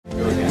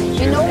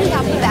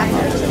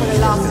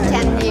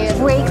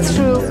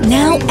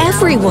Now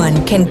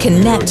everyone can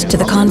connect to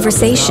the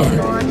conversation.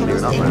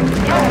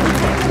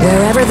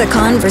 Wherever the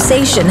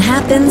conversation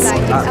happens,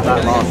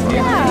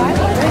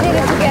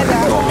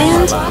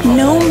 and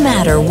no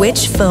matter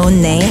which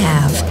phone they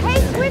have.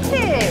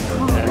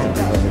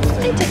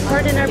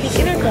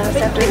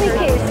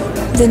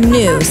 The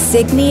new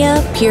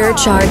Signia Pure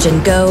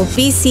Charge&Go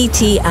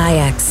BCT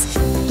IX.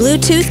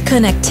 Bluetooth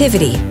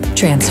connectivity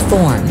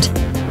transformed.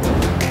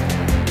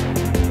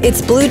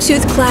 It's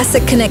Bluetooth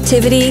classic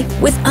connectivity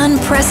with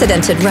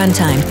unprecedented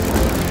runtime,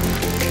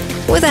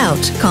 without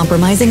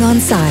compromising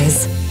on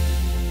size.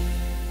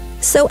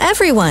 So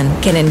everyone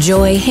can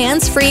enjoy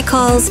hands-free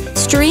calls,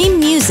 stream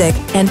music,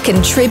 and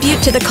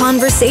contribute to the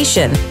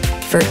conversation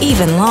for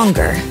even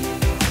longer.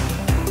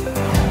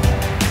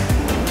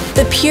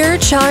 The Pure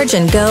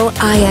Charge&Go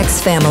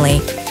IX family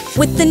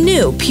with the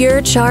new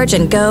Pure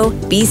Charge&Go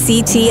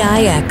BCT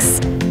IX.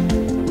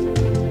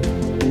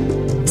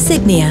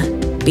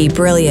 Signia, be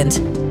brilliant.